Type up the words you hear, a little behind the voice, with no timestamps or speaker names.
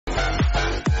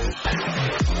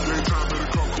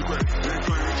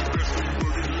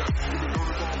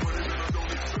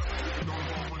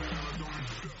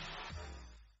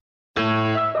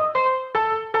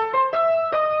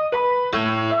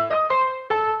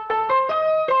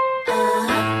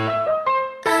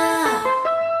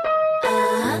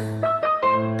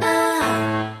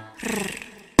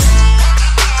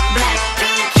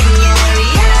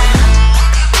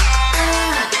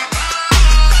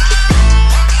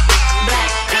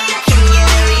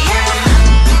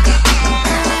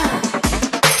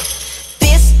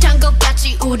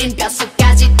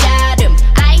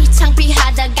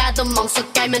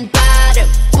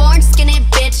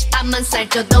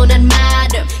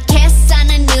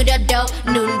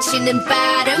마시는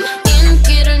바람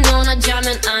인기를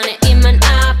논하자면 안에 입만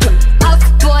아픔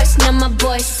Off voice 난 my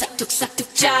voice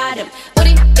싹둑싹둑 자름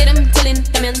우리 이름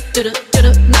들린다면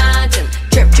뚜루뚜루 맞음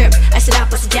Drip drip I sit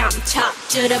up, I sit down top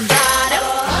to the bottom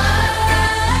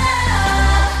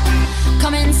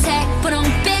검은색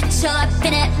분홍빛 all up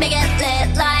in it make it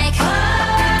lit like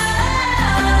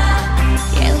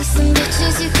Yeah with some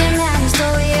bitches you can manage 또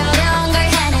어려운 걸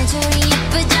해내줘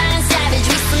예쁘장한 savage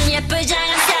with some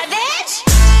예쁘장한 savage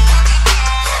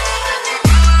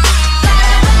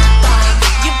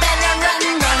You better run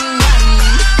run run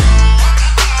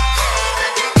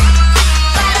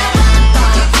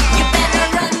You better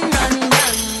run run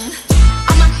run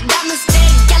All my diamonds stay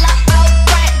yellow oh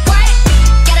bright bright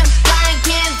Get 'em blind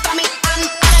can't find me I'm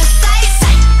out of sight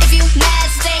If you mad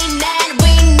stay mad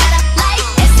we not alike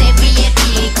S-A-V-A-D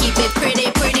keep it pretty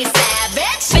pretty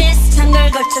savage 비슷한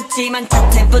걸 걸쳤지만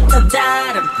자태부터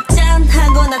다름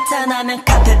짠하고 나타나면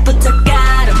카펫부터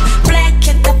가름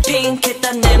블랙했다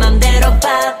핑크했다 내 맘대로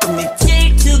바쁨 네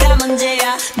질투가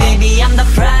문제야 Maybe I'm the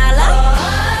problem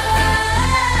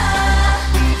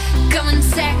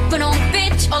검은색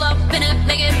분홍빛 all up in it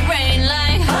make it rain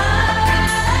like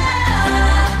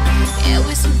Yeah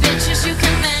with some bitches you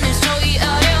can manage 또 이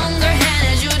어려운 걸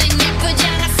해내줘 우린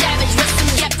예쁘장한 savage with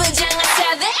some 예쁘장한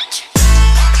savage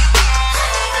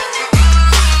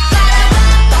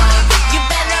You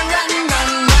better run run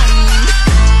run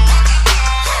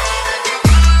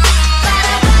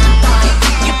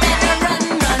You better run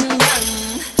run run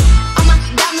All my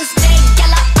diamonds stay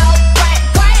yellow oh bright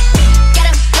bright Get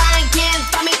 'em blind can't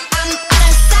find me I'm out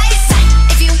of sight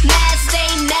If you mad stay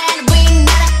mad we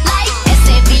not alike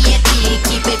S-A-V-A-D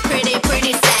keep it pretty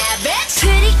pretty savage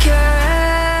Pretty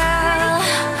girl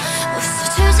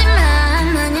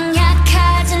웃어주지만 마냥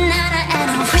약하진 않아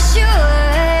and I wish you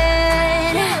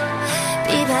would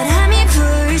비바람이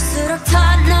불수록 더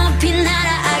높이 날아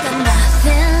I got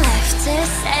nothing left to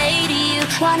say to you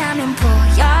원하면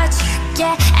보여줄게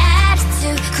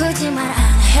attitude 굳이 말 안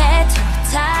해도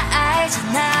다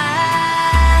알잖아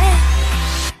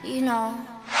You know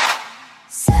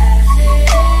Savage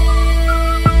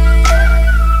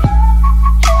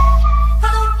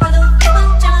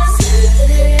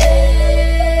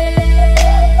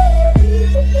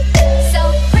So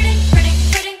pretty, pretty,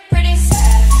 pretty, pretty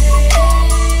savage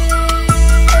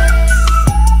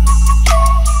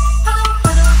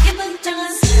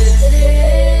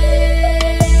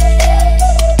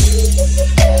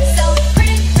So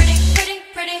pretty, pretty, pretty,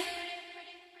 pretty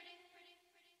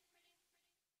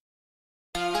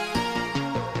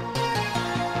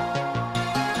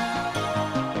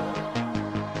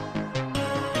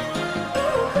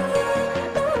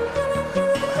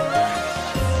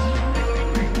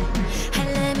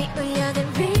알람이 울려도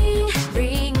ring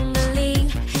ring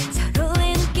ring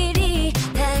서로의 눈길이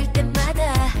닿을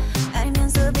때마다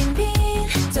알면서 빙빙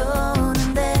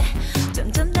도는데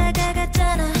점점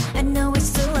다가갔잖아 I know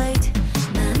it's too late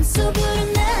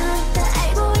마음속으로 나 다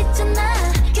알고 있잖아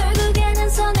결국에는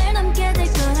선을 넘게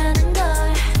될 거라는 걸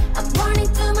I'm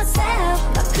warning to myself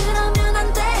너 그러면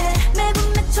안 돼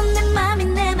매번 맺혀 내 맘이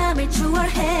내 맘을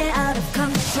추월해 out of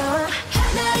control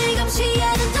나를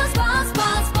감시하는 저 spot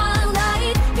spot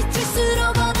spotlight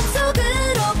비칠수록 어둠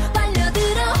속으로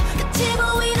빨려들어 끝이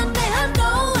보이는데 I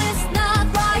know it's not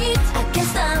right I can't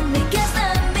stop me can't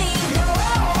stop me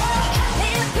내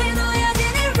앞에 놓여진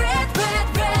이 red red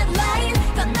red light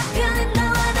건너편에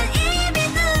나와 난 이미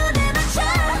눈에 맞춰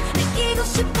느끼고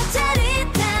싶어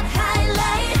짜릿한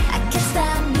highlight I can't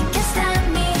stop me can't stop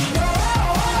me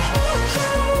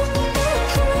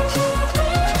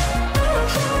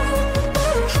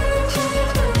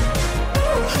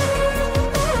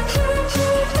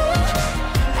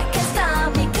I can't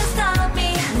stop me can't stop me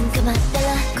눈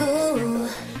감아달라고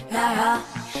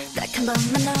딱 한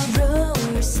번만 no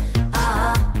rules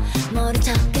모른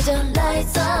척해줘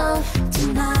lights off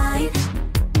tonight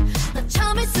너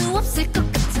참을 수 없을 것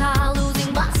같아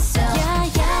losing myself yeah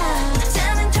yeah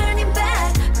나는 turning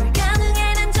back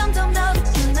불가능해 난 점점 더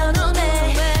깊은 너 눈에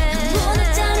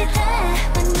눈을 짜릿해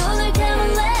난 눈을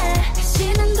감을래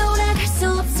다시는 돌아갈 수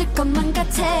없을 것만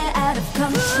같아 out of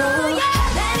control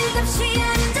나를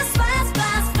감시하는 저 spot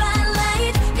spot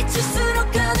spotlight 비칠수록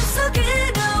어둠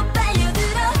속으로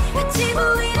빨려들어 끝이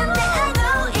보이는데 I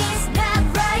know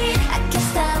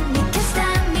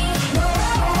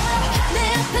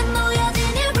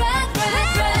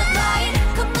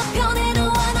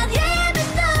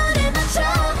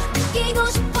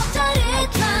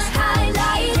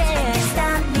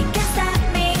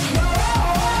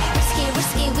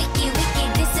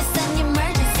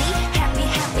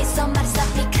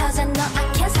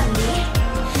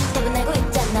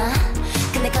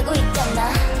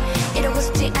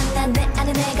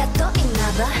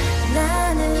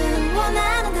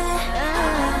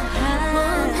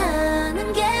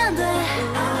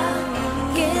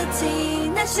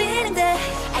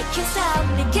Can't stop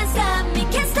me, can't stop me,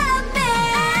 can't stop me.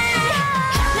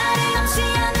 나를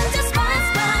감시하는 just one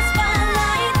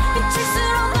spotlight.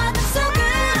 비칠수록 어둠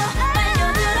속으로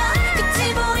빨려들어. 끝이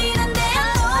보이는데 I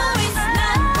know it's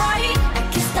not right. I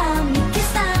can't stop me, can't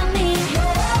stop me.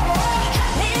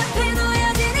 내 앞에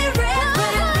놓여진 이 red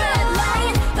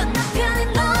light. 건너편에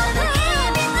너는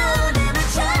이미 눈에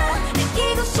맞춰.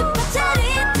 느끼고 싶어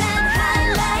짜릿한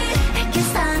highlight. I can't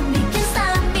stop me, can't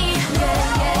stop me.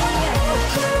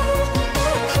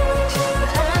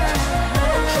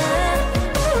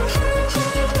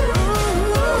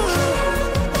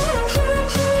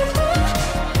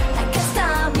 I can't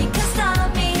stop me, can't stop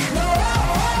me.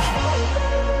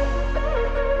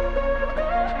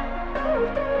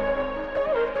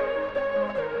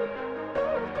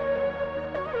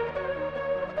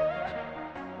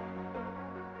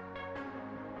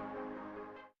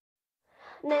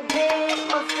 내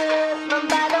뒷모습만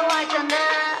봐도 알잖아.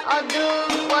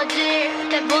 어두워질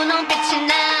때 분홍빛이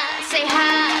나.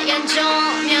 새하얀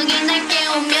조명이 날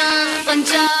깨우면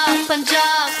번쩍번쩍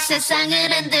세상을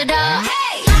흔들어.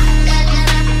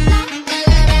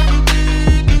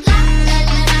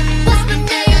 What's my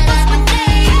name? What's my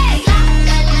name?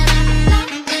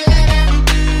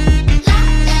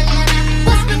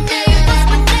 What's my name? What's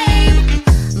my name?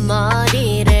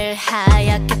 머리를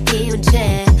하얗게 피운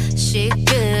채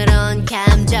시끄러운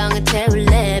감정을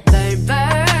태울래. Burn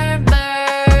burn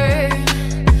burn.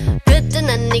 그때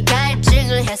난 네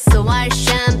갈증을 해소할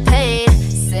샴페인.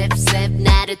 Sip sip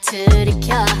나를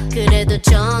들이켜. 그래도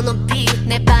저 높이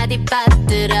내 바디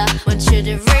받들어. Want you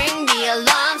to ring the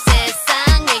alarm.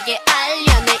 세상에게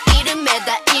알려 내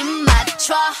이름에다 입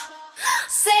맞춰.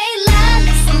 Say la,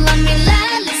 listen, love me,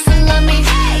 la, listen, love me.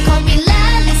 Call me la,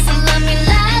 listen, love me,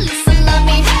 la, listen, love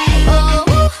me.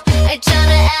 Oh,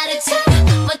 알잖아 attitude.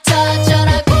 뭐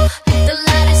터져라고. The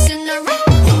lightest in the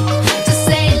room. Just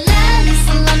say la,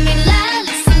 listen, love me, la,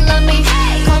 listen, love me.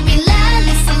 Call me la,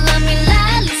 listen, love me, la,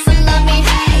 listen, love me.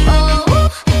 Oh,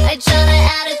 알잖아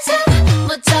attitude.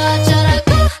 뭐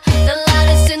터져라고. The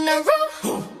lightest in the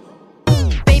room.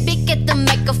 Baby, get the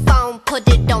microphone, put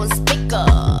it on speaker.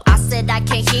 I said I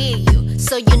can't hear you,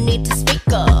 so you need to speak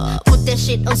up. Put that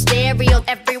shit on stereo,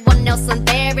 everyone else on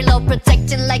very low,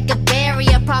 protecting like a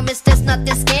barrier. Promise there's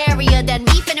nothing scarier than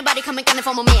me. If anybody coming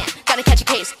for my man, gotta catch a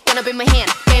case, wanna be my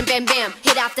hand. Bam, bam, bam,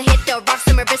 hit after hit, the rocks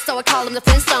in my wrist, so I call them the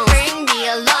Flintstones. Ring the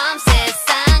alarm,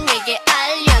 세상에게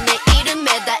알려 내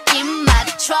이름에다 입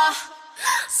맞춰.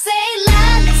 Say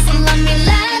la, listen, love me,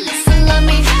 la, listen, love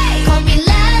me. Call me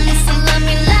la, listen, love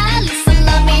me, la, listen,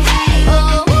 love me.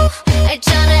 Oh,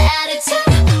 알잖아 attitude.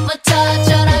 뭐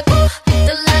터져라고.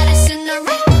 The lightest in the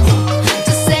room.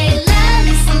 Just say la,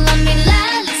 listen, love me, la,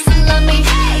 listen, love me.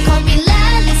 Call me la,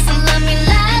 listen, love me,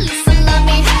 la, listen, love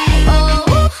me.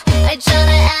 Oh,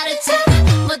 알잖아 attitude.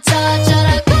 뭐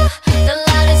터져라고. The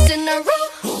lightest in the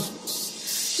room.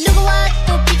 누가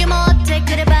와도 비교 못해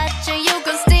그래봤자 you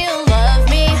gon' still love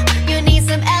me. You need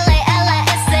some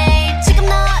LALISA. 지금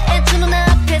너의 두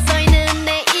눈앞에 서 있는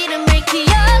내 이름을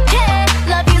기억해.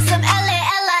 Love you some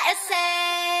LALISA.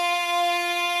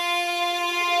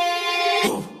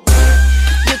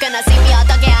 You gonna see me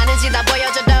어떻게 하는지 다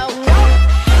보여줘.